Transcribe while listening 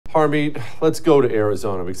Harmeet, let's go to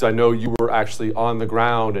Arizona because I know you were actually on the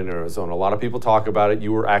ground in Arizona. A lot of people talk about it.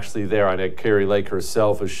 You were actually there. I know Carrie Lake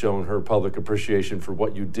herself has shown her public appreciation for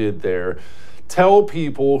what you did there. Tell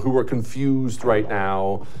people who are confused right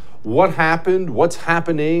now what happened, what's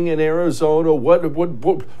happening in Arizona, what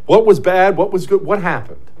was bad, what was good, what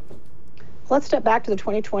happened? Let's step back to the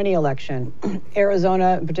 2020 election.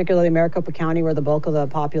 Arizona, particularly Maricopa County, where the bulk of the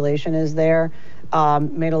population is there,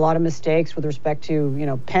 made a lot of mistakes with respect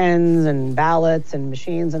to, pens and ballots and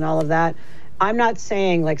machines and all of that. I'm not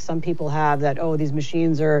saying, like some people have, that, oh, these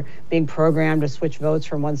machines are being programmed to switch votes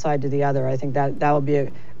from one side to the other. I think that would be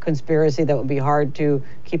a conspiracy that would be hard to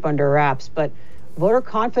keep under wraps. But voter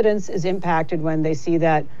confidence is impacted when they see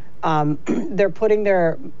that they're putting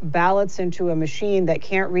their ballots into a machine that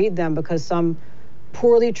can't read them because some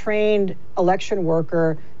poorly trained election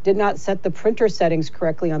worker did not set the printer settings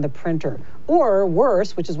correctly on the printer. Or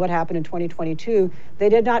worse, which is what happened in 2022, they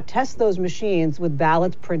did not test those machines with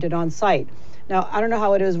ballots printed on site. Now, I don't know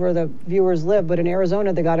how it is where the viewers live, but in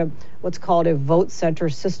Arizona, they got what's called a vote center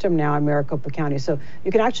system now in Maricopa County. So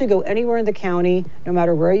you can actually go anywhere in the county, no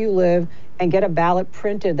matter where you live, and get a ballot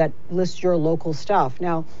printed that lists your local stuff.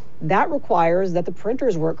 Now, that requires that the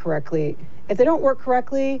printers work correctly. If they don't work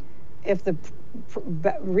correctly, if the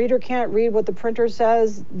reader can't read what the printer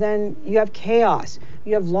says, then you have chaos.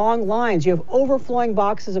 You have long lines. You have overflowing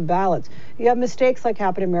boxes of ballots. You have mistakes like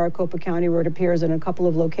happened in Maricopa County, where it appears in a couple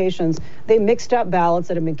of locations. They mixed up ballots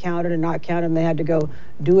that have been counted and not counted, and they had to go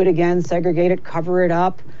do it again, segregate it, cover it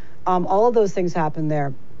up. All of those things happen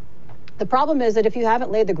there. The problem is that if you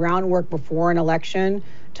haven't laid the groundwork before an election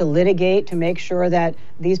to litigate, to make sure that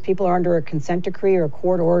these people are under a consent decree or a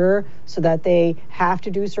court order so that they have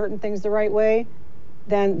to do certain things the right way,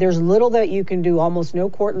 then there's little that you can do. Almost no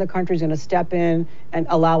court in the country is going to step in and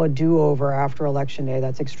allow a do-over after Election Day.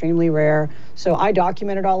 That's extremely rare. So I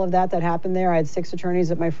documented all of that happened there. I had 6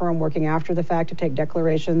 attorneys at my firm working after the fact to take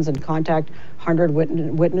declarations and contact 100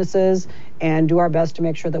 witnesses and do our best to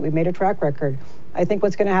make sure that we made a track record. I think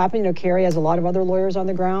what's going to happen, Carrie has a lot of other lawyers on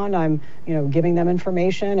the ground. I'm, giving them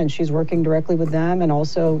information, and she's working directly with them, and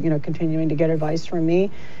also, continuing to get advice from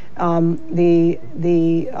me. There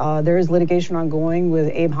is litigation ongoing with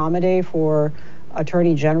Abe Hamadeh for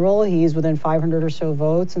Attorney General. He's within 500 or so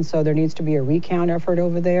votes, and so there needs to be a recount effort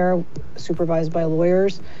over there, supervised by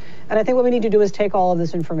lawyers. And I think what we need to do is take all of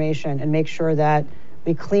this information and make sure that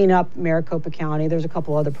we clean up Maricopa County. There's a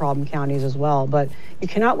couple other problem counties as well, but you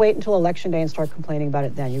cannot wait until Election Day and start complaining about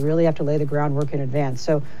it then. You really have to lay the groundwork in advance.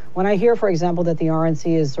 So when I hear, for example, that the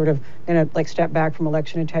RNC is sort of going to step back from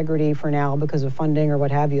election integrity for now because of funding or what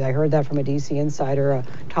have you, I heard that from a DC insider, a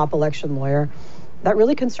top election lawyer. That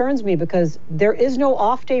really concerns me because there is no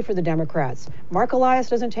off day for the Democrats. Mark Elias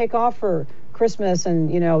doesn't take off for Christmas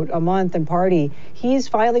and, a month and party. He's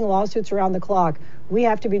filing lawsuits around the clock. We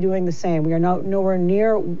have to be doing the same. We are nowhere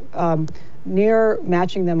near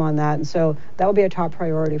matching them on that. And so that would be a top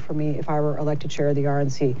priority for me if I were elected chair of the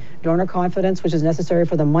RNC. Donor confidence, which is necessary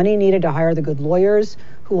for the money needed to hire the good lawyers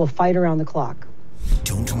who will fight around the clock.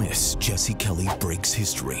 Don't miss Jesse Kelly Breaks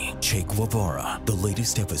History, Che Guevara, the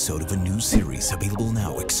latest episode of a new series available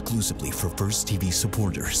now exclusively for First TV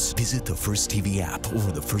supporters. Visit the First TV app or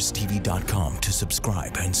thefirsttv.com to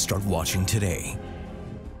subscribe and start watching today.